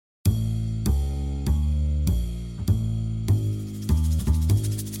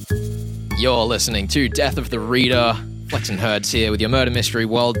You're listening to Death of the Reader. Flex and Herds here with your Murder Mystery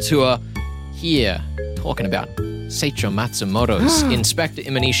World Tour. Here, talking about Seicho Matsumoto's Inspector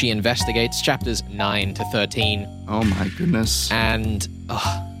Imanishi Investigates, chapters 9 to 13. Oh my goodness. And,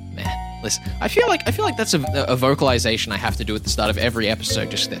 oh, man, listen, I feel like that's a vocalization I have to do at the start of every episode,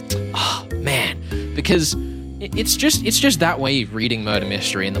 just that, oh, man, because it's just that way reading murder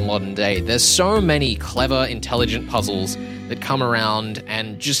mystery in the modern day. There's so many clever, intelligent puzzles that come around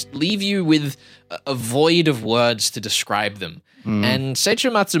and just leave you with a void of words to describe them. And Seicho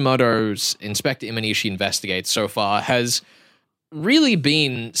Matsumoto's Inspector Imanishi Investigates so far has really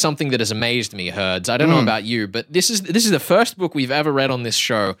been something that has amazed me, Herds. I don't know about you, but this is the first book we've ever read on this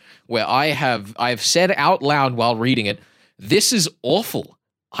show where I've said out loud while reading it, this is awful.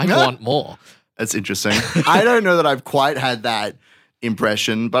 I want more. That's interesting. I don't know that I've quite had that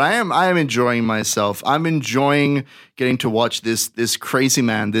impression, but I am enjoying myself. I'm enjoying getting to watch this crazy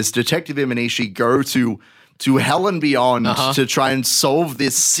man, this Detective Imanishi, go to hell and beyond to try and solve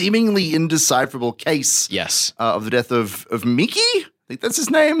this seemingly indecipherable case. Yes. Of the death of Miki? I think that's his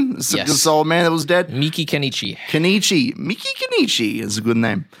name. This old man that was dead. Miki Kenichi. Miki Kenichi is a good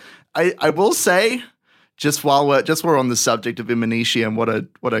name. I will say, just while we're on the subject of Imanishi and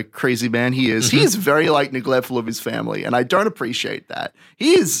what a crazy man he is very neglectful of his family, and I don't appreciate that.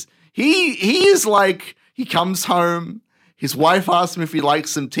 He is like, he comes home, his wife asks him if he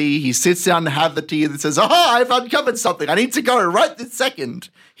likes some tea, he sits down to have the tea and says, I've uncovered something, I need to go right this second.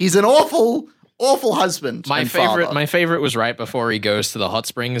 He's an awful husband. My favorite was right before he goes to the hot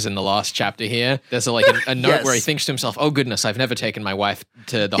springs in the last chapter here. There's a note where he thinks to himself, oh goodness, I've never taken my wife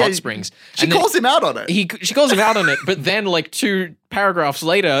to the hot springs. She calls him out on it. She calls him out on it, but then 2 paragraphs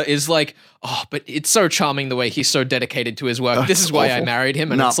later is like, oh, but it's so charming the way he's so dedicated to his work. This is why I married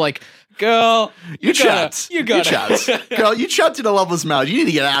him. And it's like, girl, you chat. Girl, you chat to the lover's marriage. You need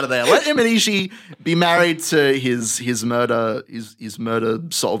to get out of there. Let Imanishi be married to his murder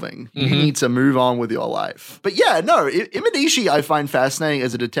solving. You need to move on with your life. But yeah, no, Imanishi I find fascinating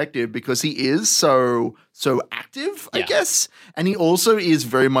as a detective because he is so active, I guess, and he also is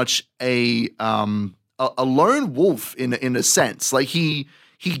very much a lone wolf in a sense. Like he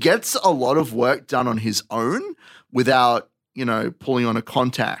gets a lot of work done on his own without pulling on a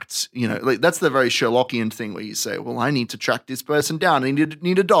contact, that's the very Sherlockian thing where you say, well, I need to track this person down. I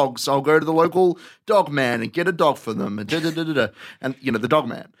need a dog. So I'll go to the local dog man and get a dog for them. And the dog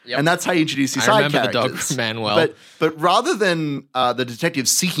man. Yep. And that's how you introduce these side characters. I remember the dog man well. But rather than the detective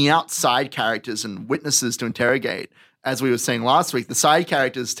seeking out side characters and witnesses to interrogate, as we were saying last week, the side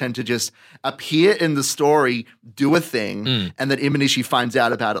characters tend to just appear in the story, do a thing, and then Imanishi finds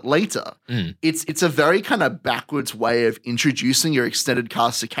out about it later. It's a very kind of backwards way of introducing your extended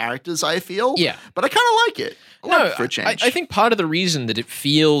cast of characters, I feel. Yeah. But I kind of like it. I like it for a change. I think part of the reason that it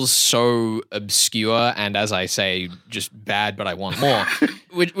feels so obscure and, as I say, just bad, but I want more,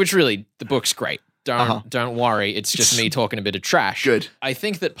 which really, the book's great. Don't worry. It's just me talking a bit of trash. Good. I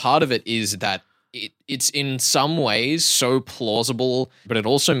think that part of it is that it's in some ways so plausible, but it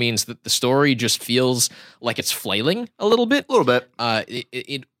also means that the story just feels like it's flailing a little bit. A little bit.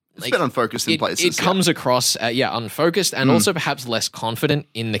 It's a bit unfocused in places. It comes across, unfocused and also perhaps less confident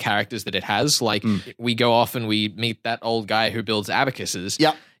in the characters that it has. We go off and we meet that old guy who builds abacuses.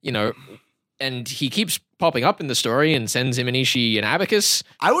 Yeah. And he keeps popping up in the story and sends Imanishi an abacus.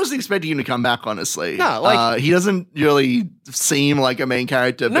 I wasn't expecting him to come back, honestly. No, he doesn't really seem like a main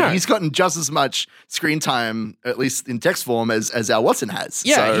character, but he's gotten just as much screen time, at least in text form, as our Watson has.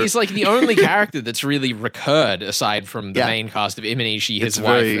 Yeah, he's like the only character that's really recurred aside from the main cast of Imanishi, his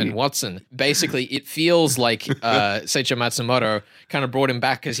wife, and Watson. Basically, it feels like Seicho Matsumoto kind of brought him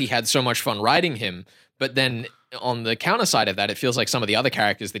back because he had so much fun writing him, but then on the counter side of that, it feels like some of the other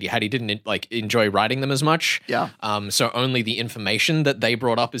characters that he didn't enjoy writing them as much. Yeah. So only the information that they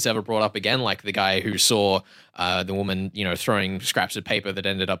brought up is ever brought up again, like the guy who saw the woman, throwing scraps of paper that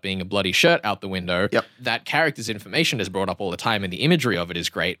ended up being a bloody shirt out the window. Yep. That character's information is brought up all the time, and the imagery of it is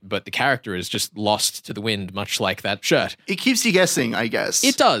great, but the character is just lost to the wind, much like that shirt. It keeps you guessing, I guess.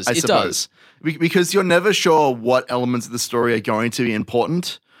 It does. I suppose. Because you're never sure what elements of the story are going to be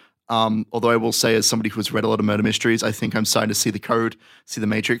important. Although I will say, as somebody who's read a lot of murder mysteries, I think I'm starting to see the code, see the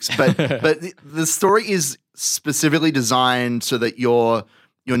matrix. But the story is specifically designed so that you're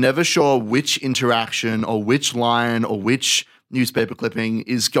never sure which interaction or which line or which newspaper clipping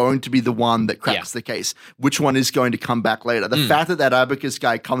is going to be the one that cracks the case. Which one is going to come back later? The fact that abacus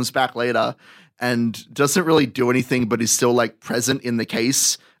guy comes back later and doesn't really do anything, but is still present in the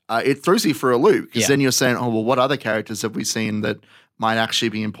case, it throws you for a loop because then you're saying, oh well, what other characters have we seen that might actually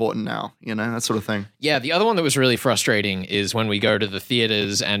be important now, that sort of thing. Yeah, the other one that was really frustrating is when we go to the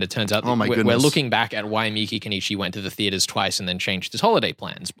theaters and it turns out that we're looking back at why Miki Kenichi went to the theaters twice and then changed his holiday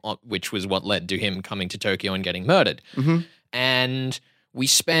plans, which was what led to him coming to Tokyo and getting murdered. Mm-hmm. And we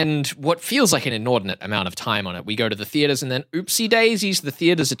spend what feels like an inordinate amount of time on it. We go to the theaters and then, oopsie daisies, the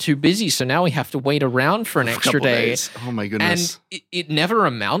theaters are too busy, so now we have to wait around for an extra day. Days. Oh my goodness. And it never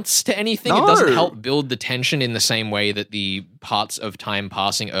amounts to anything. No. It doesn't help build the tension in the same way that the parts of time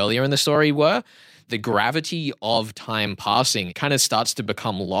passing earlier in the story were. The gravity of time passing kind of starts to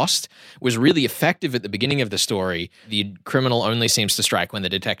become lost. It was really effective at the beginning of the story. The criminal only seems to strike when the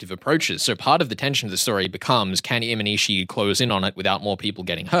detective approaches. So part of the tension of the story becomes, can Imanishi close in on it without more people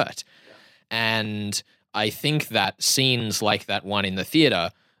getting hurt? And I think that scenes like that one in the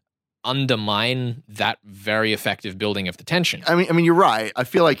theater undermine that very effective building of the tension. I mean, you're right. I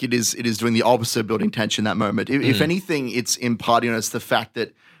feel like it is doing the opposite of building tension in that moment. If anything, it's imparting on us the fact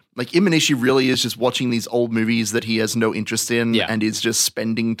that Imanishi really is just watching these old movies that he has no interest in and is just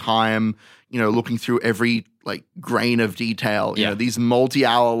spending time, looking through every grain of detail. You know, these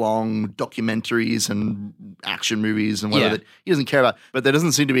multi-hour long documentaries and action movies and whatever that he doesn't care about. But there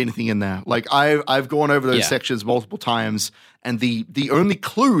doesn't seem to be anything in there. I've gone over those sections multiple times, and the only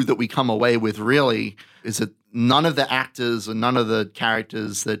clue that we come away with really is that none of the actors or none of the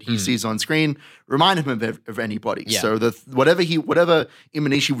characters that he sees on screen remind him of anybody. Yeah. So whatever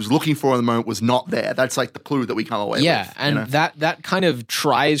Imanishi was looking for in the moment was not there. That's the clue that we come away with. Yeah, and that kind of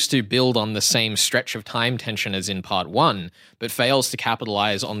tries to build on the same stretch of time tension as in part one, but fails to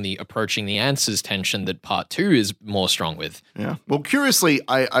capitalize on the approaching the answers tension that part two is more strong with. Yeah. Well, curiously,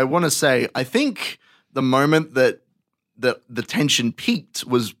 I want to say, I think the moment that the tension peaked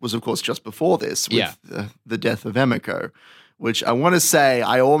was of course just before this with the death of Emiko, which I want to say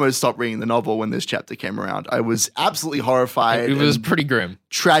I almost stopped reading the novel when this chapter came around. I was absolutely horrified. It was pretty grim.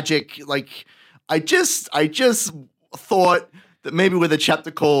 Tragic. I just thought that maybe with a chapter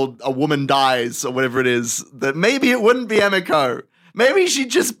called A Woman Dies or whatever it is, that maybe it wouldn't be Emiko. Maybe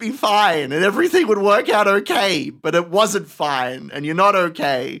she'd just be fine and everything would work out okay, but it wasn't fine and you're not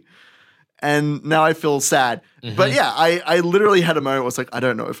okay. And now I feel sad. Mm-hmm. But yeah, I literally had a moment where it's I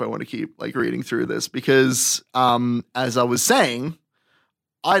don't know if I want to keep reading through this because as I was saying,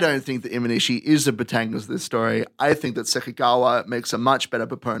 I don't think that Imanishi is the protagonist of this story. I think that Sekigawa makes a much better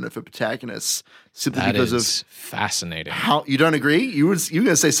proponent for protagonists simply because of fascinating. How you don't agree? You were going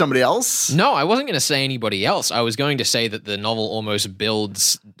to say somebody else? No, I wasn't going to say anybody else. I was going to say that the novel almost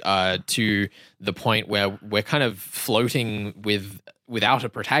builds to the point where we're kind of floating without a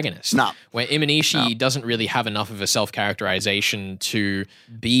protagonist. No. Where Imanishi doesn't really have enough of a self-characterization to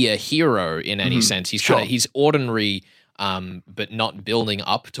be a hero in any sense. He's he's ordinary, but not building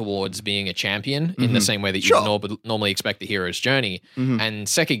up towards being a champion in the same way that you normally expect the hero's journey. And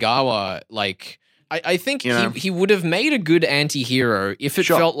Sekigawa, I think he would have made a good anti-hero if it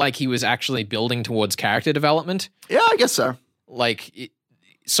felt like he was actually building towards character development. Yeah, I guess so.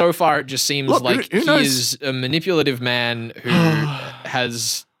 So far, it just seems like he is a manipulative man who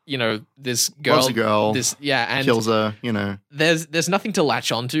has, this girl. Loves a girl. And kills her, There's nothing to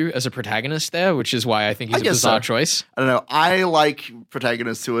latch onto as a protagonist there, which is why I think he's a bizarre choice. I don't know. I like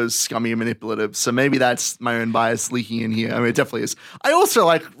protagonists who are scummy and manipulative, so maybe that's my own bias leaking in here. I mean, it definitely is. I also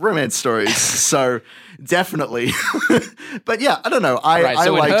like romance stories, so definitely. But yeah, I don't know. I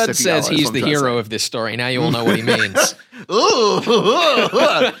so like when Herd Sekigawa, says he's the hero of this story, now you all know what he means.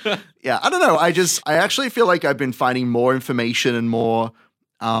 Yeah, I don't know. I actually feel like I've been finding more information and more,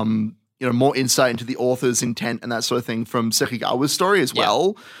 more insight into the author's intent and that sort of thing from Sekigawa's story as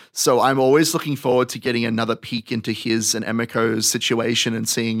well. So I'm always looking forward to getting another peek into his and Emiko's situation and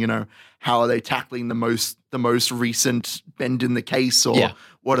seeing, how are they tackling the most recent bend in the case or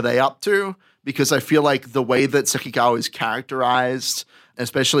what are they up to? Because I feel like the way that Sekigawa is characterized,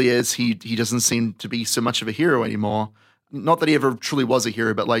 especially as he doesn't seem to be so much of a hero anymore. Not that he ever truly was a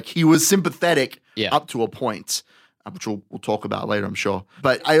hero, but he was sympathetic up to a point, which we'll talk about later, I'm sure.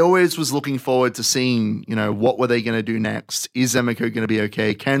 But I always was looking forward to seeing, what were they going to do next? Is Emiko going to be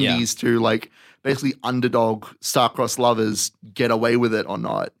okay? Can these two, basically underdog star-crossed lovers get away with it or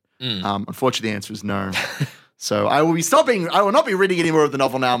not? Unfortunately, the answer is no. So I will not be reading any more of the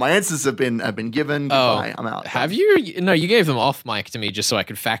novel now. My answers have been given. Goodbye. I'm out. Have you? No, you gave them off mic to me just so I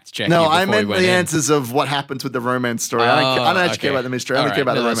could fact check. No, I meant the answers of what happens with the romance story. I don't actually care about the mystery. I don't care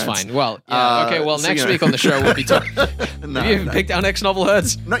about the romance. That's fine. Well, okay. Well, next week on the show we'll be talking. Have you even picked our next novel,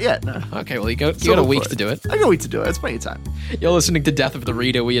 Herds? Not yet. No. Okay. Well, you got a week to do it. I got a week to do it. It's plenty of time. You're listening to Death of the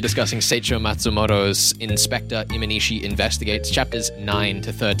Reader. We are discussing Seicho Matsumoto's Inspector Imanishi Investigates, chapters 9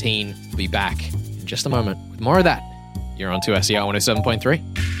 to 13. We'll be back in just a moment with more of that You're on to SER 107.3.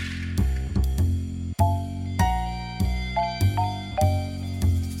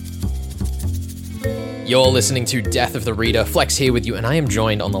 You're listening to Death of the Reader. Flex here with you, and I am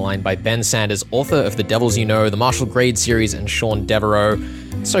joined on the line by Ben Sanders, author of The Devils You Know, the Marshall Grade series, and Sean Devereaux.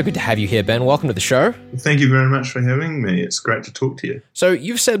 So good to have you here, Ben. Welcome to the show. Thank you very much for having me. It's great to talk to you. So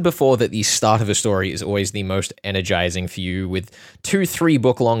you've said before that the start of a story is always the most energizing for you. With 2-3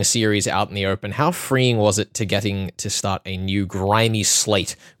 book-long series out in the open, how freeing was it to getting to start a new grimy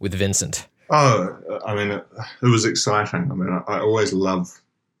slate with Vincent? Oh, I mean, it was exciting. I mean, I always love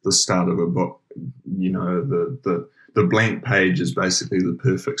the start of a book. You know, the blank page is basically the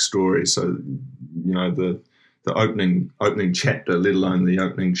perfect story. So, you know, the opening chapter, let alone the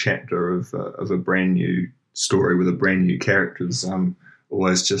opening chapter of a brand new story with a brand new characters,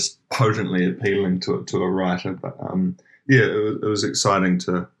 always just potently appealing to a writer. But yeah, it was exciting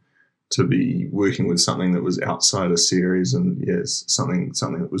to be working with something that was outside a series, and yes, something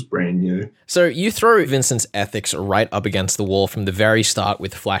that was brand new. So you throw Vincent's ethics right up against the wall from the very start,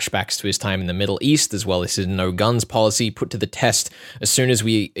 with flashbacks to his time in the Middle East, as well as his no guns policy put to the test as soon as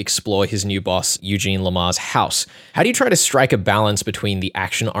we explore his new boss, Eugene Lamar's house. How do you try to strike a balance between the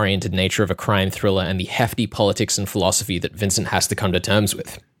action-oriented nature of a crime thriller and the hefty politics and philosophy that Vincent has to come to terms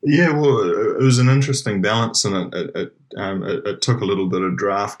with? Yeah, well, it was an interesting balance, and it took a little bit of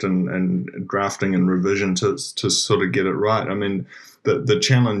drafting and revision to sort of get it right. I mean, the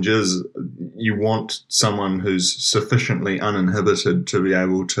challenge is you want someone who's sufficiently uninhibited to be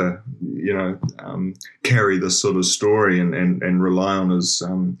able to, you know, carry this sort of story and rely on his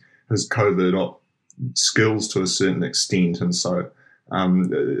covert op skills to a certain extent, and so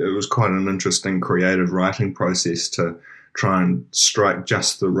it was quite an interesting creative writing process to try and strike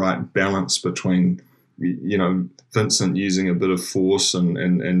just the right balance between, you know, Vincent using a bit of force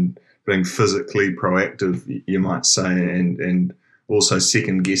and being physically proactive, you might say, and also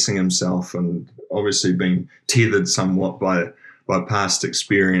second guessing himself, and obviously being tethered somewhat by past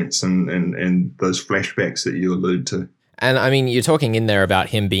experience and those flashbacks that you allude to. And I mean, you're talking in there about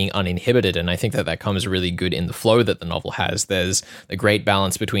him being uninhibited, and I think that comes really good in the flow that the novel has. There's a great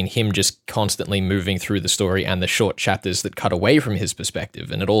balance between him just constantly moving through the story and the short chapters that cut away from his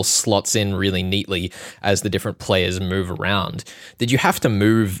perspective, and it all slots in really neatly as the different players move around. Did you have to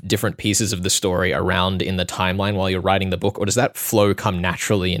move different pieces of the story around in the timeline while you're writing the book, or does that flow come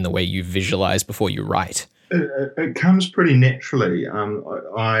naturally in the way you visualize before you write? It comes pretty naturally.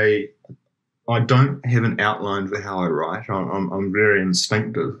 I don't have an outline for how I write. I'm very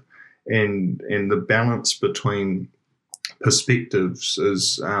instinctive, and the balance between perspectives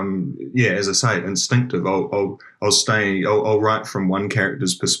is, as I say, instinctive. I'll write from one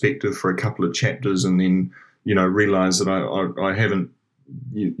character's perspective for a couple of chapters, and then, you know, realize that I haven't,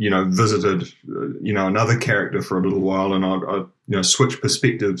 you know, visited, you know, another character for a little while, and I you know, switch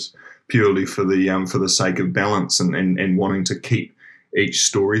perspectives purely for the sake of balance and wanting to keep each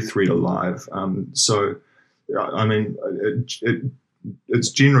story thread alive. So, I mean,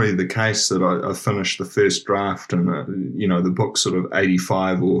 it's generally the case that I finish the first draft and, you know, the book's sort of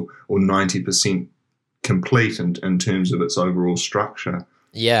 85 or 90% complete in terms of its overall structure.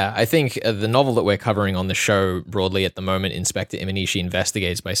 Yeah, I think the novel that we're covering on the show broadly at the moment, Inspector Imanishi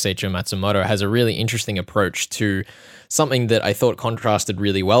Investigates by Seiichi Matsumoto, has a really interesting approach to something that I thought contrasted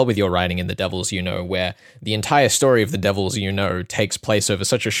really well with your writing in The Devils You Know, where the entire story of The Devils You Know takes place over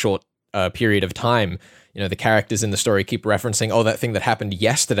such a short period of time. You know, the characters in the story keep referencing, oh, that thing that happened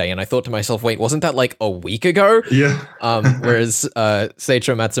yesterday. And I thought to myself, wait, wasn't that like a week ago? Yeah. Whereas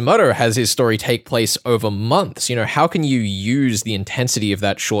Seiichi Matsumoto has his story take place over months. You know, how can you use the intensity of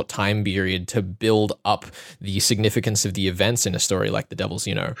that short time period to build up the significance of the events in a story like The Devils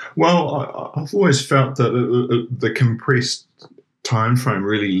You Know? Well, I've always felt that the compressed time frame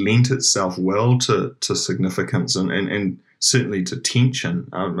really lent itself well to significance and certainly to tension.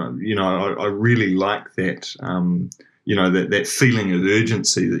 You know, I really like that, you know, that feeling of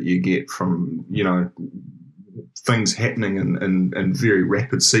urgency that you get from, you know, things happening in very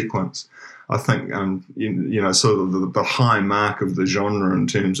rapid sequence. I think, you know, sort of the high mark of the genre in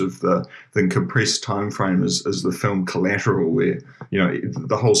terms of the compressed time frame is the film Collateral, where, you know,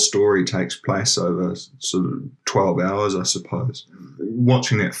 the whole story takes place over sort of 12 hours, I suppose.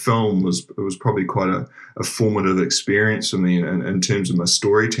 Watching that film was probably quite a formative experience for me in terms of my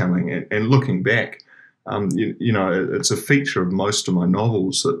storytelling. And looking back, you know, it's a feature of most of my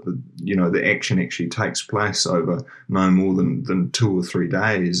novels that, you know, the action actually takes place over no more than 2 or 3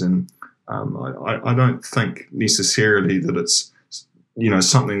 days. And I don't think necessarily that it's, you know,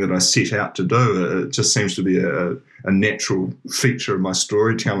 something that I set out to do. It just seems to be a natural feature of my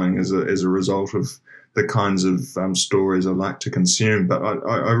storytelling as a result of the kinds of stories I like to consume. But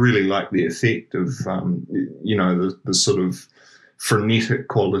I really like the effect of the sort of frenetic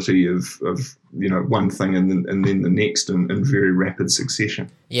quality of one thing and then the next in very rapid succession.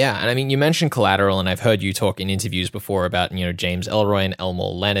 Yeah, and I mean, you mentioned Collateral, and I've heard you talk in interviews before about, James Ellroy and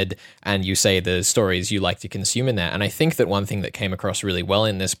Elmore Leonard, and you say the stories you like to consume in that. And I think that one thing that came across really well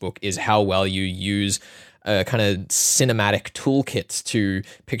in this book is how well you use kind of cinematic toolkits to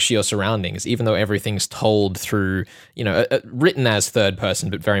picture your surroundings, even though everything's told through, written as third person,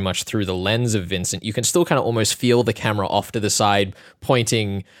 but very much through the lens of Vincent. You can still kind of almost feel the camera off to the side,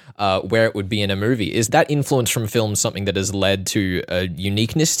 pointing where it would be in a movie. Is that influence from film something that has led to a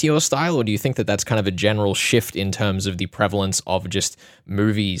uniqueness to your style, or do you think that that's kind of a general shift in terms of the prevalence of just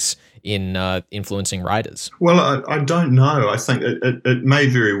movies in influencing writers? Well, I don't know. I think it may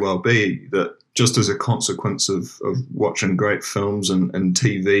very well be that just as a consequence of watching great films and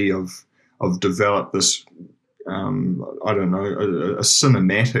TV, I've developed this, a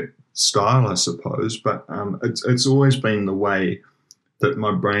cinematic style, I suppose. But it's always been the way that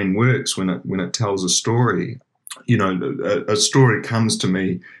my brain works when it tells a story. A story comes to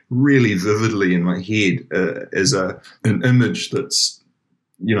me really vividly in my head as an image that's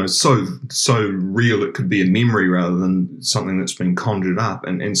so real it could be a memory rather than something that's been conjured up.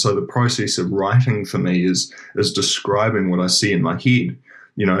 And so the process of writing for me is describing what I see in my head,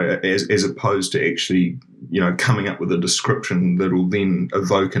 as opposed to actually, coming up with a description that will then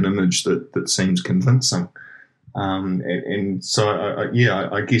evoke an image that seems convincing. And so,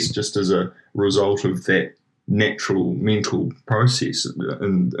 I guess just as a result of that natural mental process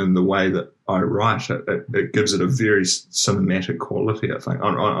in the way that I write, it gives it a very cinematic quality. I think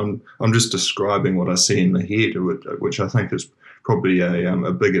I'm just describing what I see in the head, which I think is probably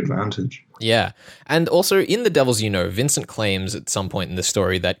a big advantage. Yeah, and also in The Devils You Know, Vincent claims at some point in the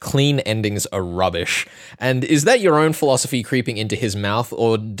story that clean endings are rubbish. And is that your own philosophy creeping into his mouth,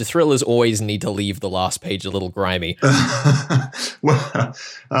 or do thrillers always need to leave the last page a little grimy? Well,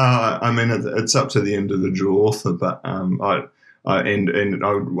 I mean, it's up to the individual author, but I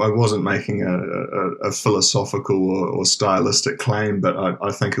wasn't making a philosophical or stylistic claim, but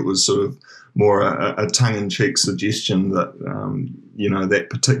I think it was sort of more a tongue-in-cheek suggestion that that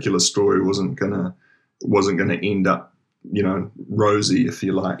particular story wasn't gonna end up rosy, if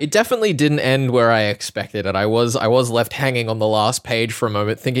you like. It definitely didn't end where I expected it. I was left hanging on the last page for a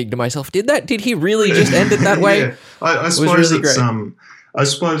moment, thinking to myself, did he really just end it that way? Yeah. I suppose really it's I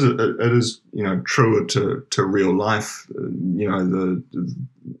suppose it is, truer to real life,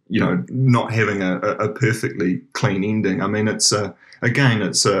 not having a perfectly clean ending. I mean, it's an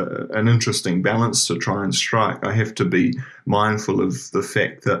interesting balance to try and strike. I have to be mindful of the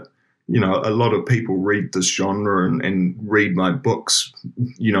fact that, a lot of people read this genre and read my books,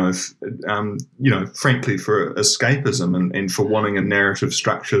 frankly for escapism and for wanting a narrative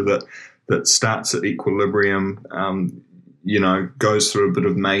structure that starts at equilibrium, goes through a bit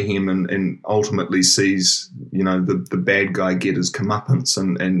of mayhem and ultimately sees, the bad guy get his comeuppance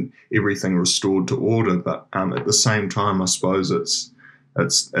and everything restored to order. But at the same time, I suppose it's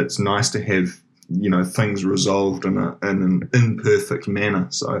nice to have, things resolved in an imperfect manner.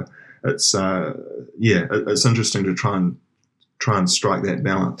 So it's interesting to try and strike that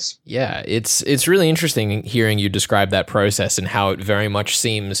balance. Yeah, it's really interesting hearing you describe that process and how it very much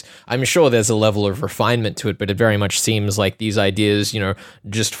seems, I'm sure there's a level of refinement to it, but it very much seems like these ideas,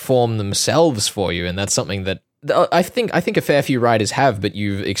 just form themselves for you. And that's something that I think a fair few writers have, but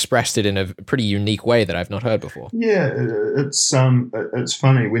you've expressed it in a pretty unique way that I've not heard before. Yeah, it's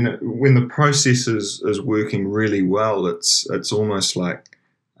funny when the process is working really well. It's almost like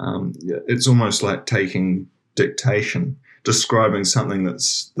taking dictation, describing something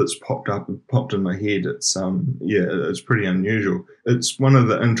that's popped in my head. It's pretty unusual. It's one of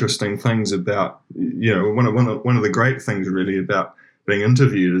the interesting things about one of the great things really about being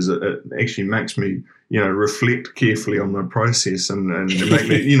interviewed is it actually makes me reflect carefully on the process and make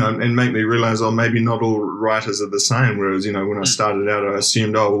me and make me realize, maybe not all writers are the same. Whereas when I started out, I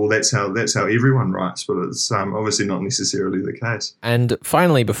assumed, that's how everyone writes, but it's obviously not necessarily the case. And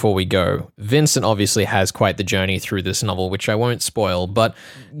finally, before we go, Vincent obviously has quite the journey through this novel, which I won't spoil. But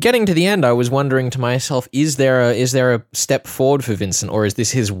getting to the end, I was wondering to myself, is there a step forward for Vincent, or is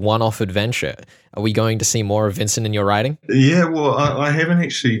this his one-off adventure? Are we going to see more of Vincent in your writing? Yeah, well, I haven't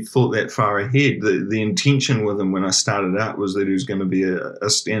actually thought that far ahead. The intention with him when I started out was that he was going to be a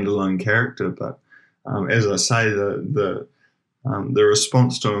standalone character, but as I say, the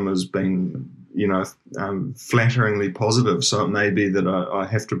response to him has been flatteringly positive. So it may be that I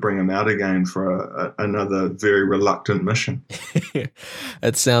have to bring him out again for another very reluctant mission.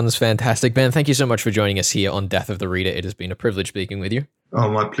 That sounds fantastic. Ben, thank you so much for joining us here on Death of the Reader. It has been a privilege speaking with you. Oh,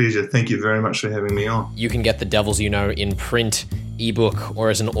 my pleasure. Thank you very much for having me on. You can get The Devils You Know in print, ebook, or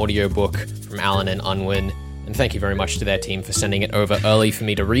as an audiobook from Alan and Unwin. And thank you very much to their team for sending it over early for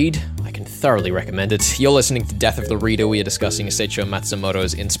me to read. I can thoroughly recommend it. You're listening to Death of the Reader. We are discussing Seicho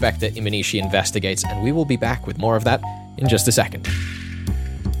Matsumoto's Inspector Imanishi Investigates, and we will be back with more of that in just a second.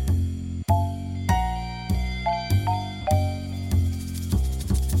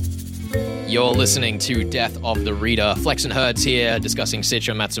 You're listening to Death of the Reader. Flex and Herds here, discussing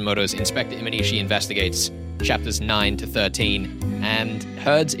Seicho Matsumoto's Inspector Imanishi Investigates, chapters 9 to 13. And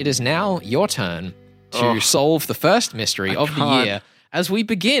Herds, it is now your turn to solve the first mystery of the year as we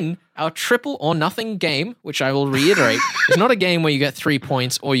begin our triple or nothing game, which I will reiterate is not a game where you get 3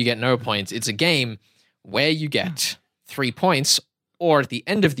 points or you get no points. It's a game where you get 3 points, or at the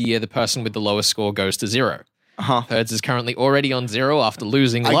end of the year, the person with the lowest score goes to 0. Herds is currently already on 0 after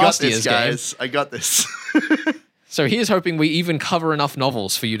losing last year's game. I got this. So he is hoping we even cover enough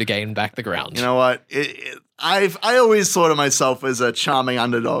novels for you to gain back the ground. You know what? I always thought of myself as a charming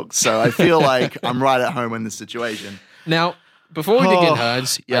underdog, so I feel like I'm right at home in this situation. Now, before we begin,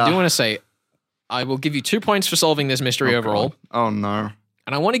 Herds, I do want to say I will give you 2 points for solving this mystery overall. God. Oh, no.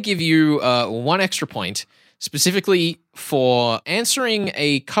 And I want to give you 1 extra point specifically for answering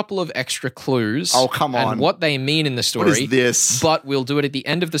a couple of extra clues. Oh, come on. And what they mean in the story. What is this? But we'll do it at the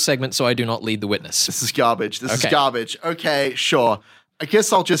end of the segment so I do not lead the witness. This is garbage. This is garbage. Okay, sure. I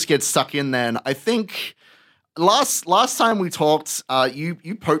guess I'll just get stuck in then. I think last time we talked, you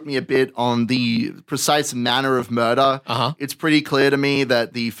poked me a bit on the precise manner of murder. It's pretty clear to me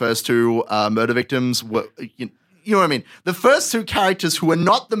that the first 2 murder victims were, you know what I mean? The first 2 characters who were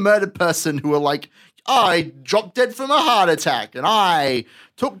not the murdered person, who were like, I dropped dead from a heart attack, and I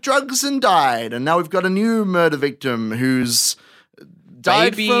took drugs and died, and now we've got a new murder victim who's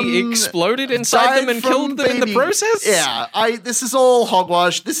died exploded inside them and killed them in the process? Yeah, this is all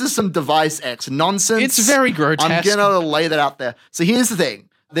hogwash. This is some Device X nonsense. It's very grotesque. I'm gonna lay that out there. So here's the thing.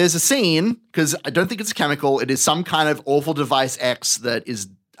 There's a scene, because I don't think it's a chemical, it is some kind of awful Device X that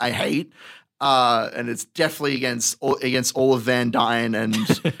I hate. And it's definitely against all of Van Dyne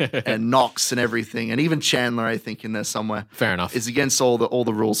and Knox and everything, and even Chandler, I think, in there somewhere. Fair enough. Is against all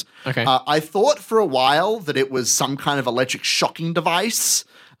the rules. Okay. I thought for a while that it was some kind of electric shocking device.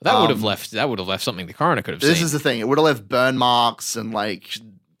 That would have left something the coroner could have seen. This is the thing. It would have left burn marks and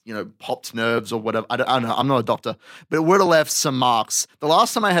popped nerves or whatever. I don't know. I'm not a doctor, but it would have left some marks. The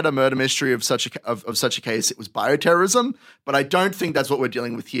last time I had a murder mystery of such a case, it was bioterrorism, but I don't think that's what we're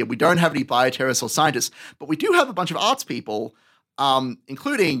dealing with here. We don't have any bioterrorists or scientists, but we do have a bunch of arts people,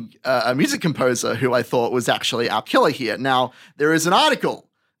 including a music composer who I thought was actually our killer here. Now, there is an article,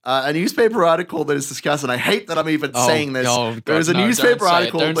 a newspaper article that is discussed, and I hate that I'm even saying this. There is a newspaper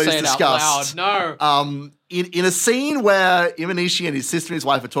article that is discussed. No. In a scene where Imanishi and his sister and his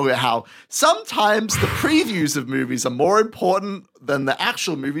wife are talking about how sometimes the previews of movies are more important than the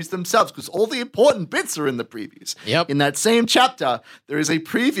actual movies themselves, because all the important bits are in the previews. Yep. In that same chapter, there is a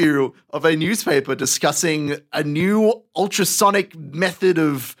preview of a newspaper discussing a new ultrasonic method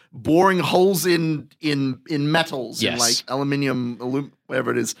of boring holes in metals, in like aluminium,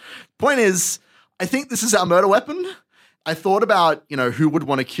 whatever it is. Point is, I think this is our murder weapon. I thought about, who would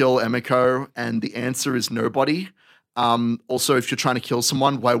want to kill Emiko, and the answer is nobody. Also, if you're trying to kill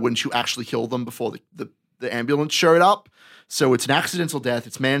someone, why wouldn't you actually kill them before the ambulance showed up? So it's an accidental death,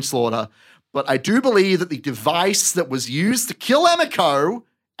 it's manslaughter. But I do believe that the device that was used to kill Emiko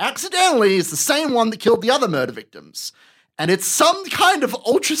accidentally is the same one that killed the other murder victims. And it's some kind of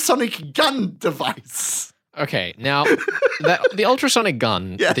ultrasonic gun device. Okay, now the ultrasonic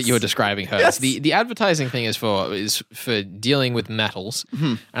gun that you were describing, Hertz, the advertising thing is for dealing with metals.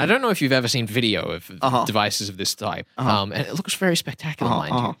 And I don't know if you've ever seen video of devices of this type. And it looks very spectacular,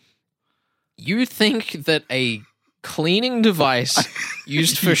 mind you. You think that a cleaning device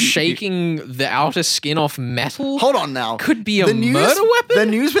used for shaking the outer skin off metal Hold on now. could be a murder weapon? The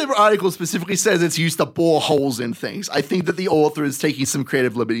newspaper article specifically says it's used to bore holes in things. I think that the author is taking some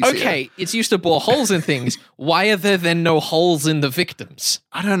creative liberties here. Okay, it's used to bore holes in things. Why are there then no holes in the victims?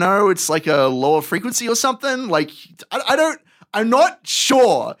 I don't know. It's like a lower frequency or something. Like, I'm not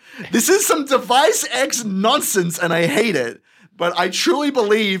sure. This is some Device X nonsense and I hate it. But I truly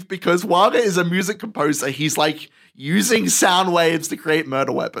believe, because Waga is a music composer, he's like using sound waves to create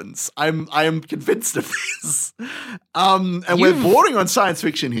murder weapons. I am convinced of this. And we're bordering on science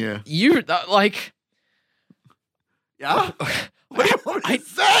fiction here. Yeah? What do you want me to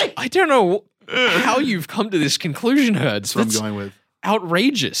say? I don't know. how you've come to this conclusion, Herds. That's what I'm That's going with.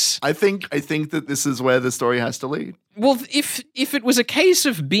 outrageous. I think that this is where the story has to lead. Well, if it was a case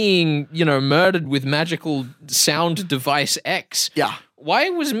of being, murdered with magical sound device X, Yeah. why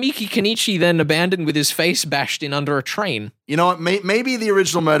was Miki Kenichi then abandoned with his face bashed in under a train? You know what? Maybe the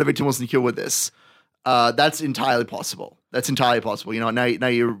original murder victim wasn't killed with this. That's entirely possible. Now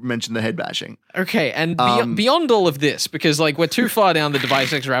you mentioned the head bashing. Okay, and beyond all of this, because we're too far down the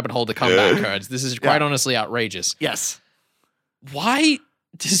device X rabbit hole to come back, Herds. This is quite honestly outrageous. Yes. Why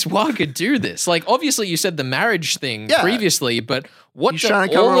does Waga do this? Obviously you said the marriage thing previously, but what He's do trying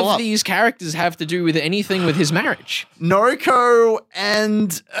to cover it all all of up. these characters have to do with anything with his marriage? Noriko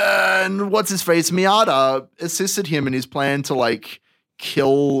and what's his face Miyata assisted him in his plan to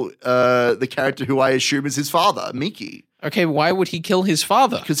kill the character who I assume is his father, Miki, Okay, why would he kill his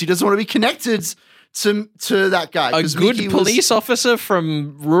father? because he doesn't want to be connected to that guy. A 'cause good Miki police officer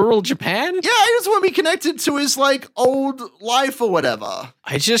from rural Japan? Yeah, he doesn't want to be connected to his old life or whatever.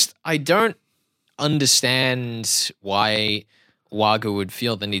 I don't understand why Waga would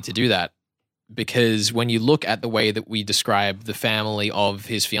feel the need to do that. Because when you look at the way that we describe the family of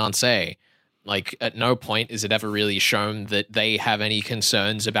his fiancée, at no point is it ever really shown that they have any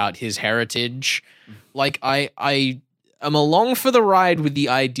concerns about his heritage. I am along for the ride with the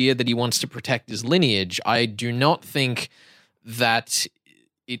idea that he wants to protect his lineage. I do not think that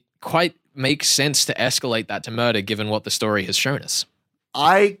it quite makes sense to escalate that to murder given what the story has shown us.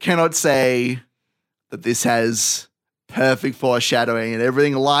 I cannot say that this has perfect foreshadowing and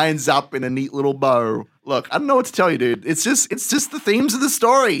everything lines up in a neat little bow. Look, I don't know what to tell you, dude. It's just the themes of the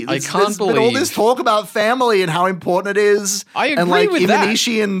story. I can't There's been all believe- this talk about family and how important it is. I and agree with that.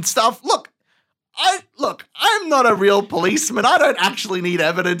 Imanishi and stuff. I'm not a real policeman. I don't actually need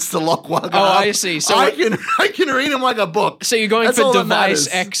evidence to lock Waga up. I see. So I can read him like a book. So you're going That's for all that device matters.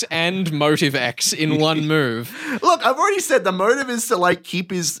 X and motive X in one move. Look, I've already said the motive is to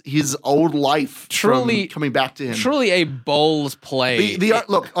keep his old life Truly- from coming back to him. Truly a bold play.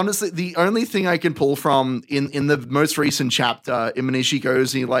 Look, honestly, the only thing I can pull from in the most recent chapter, Imanishi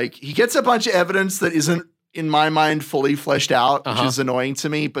goes and he gets a bunch of evidence that isn't, in my mind, fully fleshed out, which is annoying to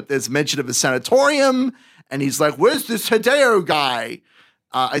me. But there's mention of a sanatorium, and he's like, "Where's this Hideo guy?"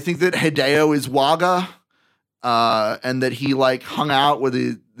 I think that Hideo is Waga, and that he hung out with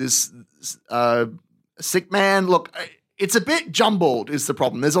this sick man. Look, it's a bit jumbled. Is the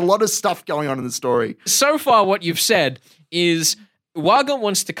problem? There's a lot of stuff going on in the story. So far, what you've said is Waga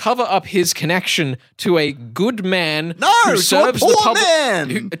wants to cover up his connection to a good man who serves to a the poor public.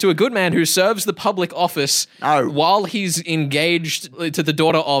 man. To a good man who serves the public office No. while he's engaged to the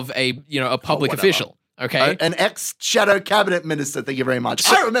daughter of a public whatever. official. Okay. An ex-shadow cabinet minister. Thank you very much.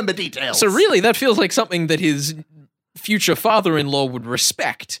 I remember details. So really, that feels like something that his future father-in-law would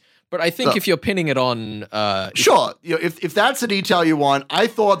respect. But I think Look. if you're pinning it on, Sure. If that's a detail you want, I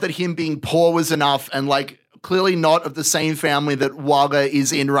thought that him being poor was enough and clearly not of the same family that Waga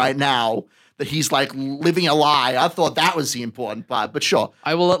is in right now, that he's living a lie. I thought that was the important part, but sure.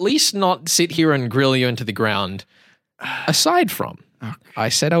 I will at least not sit here and grill you into the ground. Aside from, I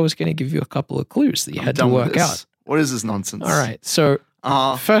said I was going to give you a couple of clues that you had to Done with work this. out. What is this nonsense? All right. So,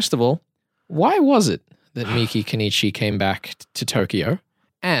 Uh, first of all, why was it that Miki Kenichi came back to Tokyo?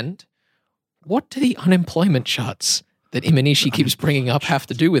 And what do the unemployment charts that Imanishi keeps bringing up have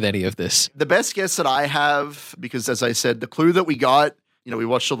to do with any of this? the best guess that I have, because as I said, the clue that we got, we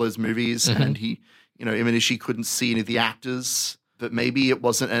watched all those movies and Imanishi couldn't see any of the actors, but maybe it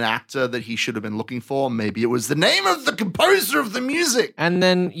wasn't an actor that he should have been looking for. Maybe it was the name of the composer of the music. And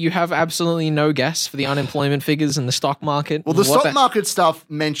then you have absolutely no guess for the unemployment figures in the stock market. Well, the What stock market stuff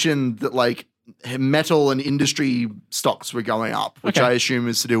mentioned that metal and industry stocks were going up, which Okay. I assume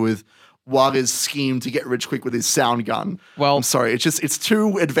is to do with Waga's scheme to get rich quick with his sound gun. Well- I'm sorry. It's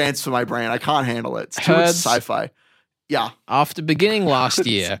too advanced for my brain. I can't handle it. It's too much Herds. sci-fi. Yeah. After beginning last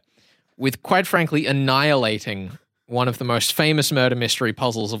year with, quite frankly, annihilating one of the most famous murder mystery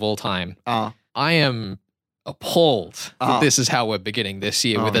puzzles of all time, I am appalled that this is how we're beginning this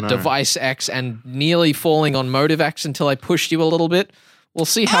year with a no. device X and nearly falling on motive X until I pushed you a little bit. We'll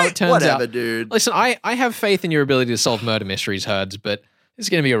see how it turns whatever, out. dude. Listen, I have faith in your ability to solve murder mysteries, Herds, but it's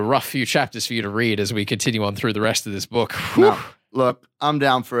going to be a rough few chapters for you to read as we continue on through the rest of this book. No. Look, I'm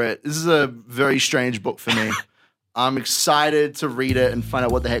down for it. This is a very strange book for me. I'm excited to read it and find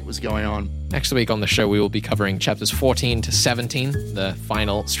out what the heck was going on. Next week on the show, we will be covering chapters 14 to 17, the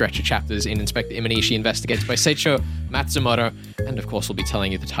final stretch of chapters in Inspector Imanishi Investigates by Seicho Matsumoto. And of course, we'll be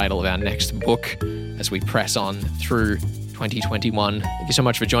telling you the title of our next book as we press on through 2021. Thank you so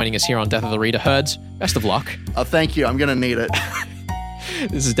much for joining us here on Death of the Reader. Herds, best of luck. Thank you. I'm going to need it.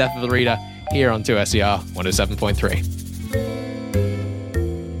 This is Death of the Reader here on 2SER 107.3.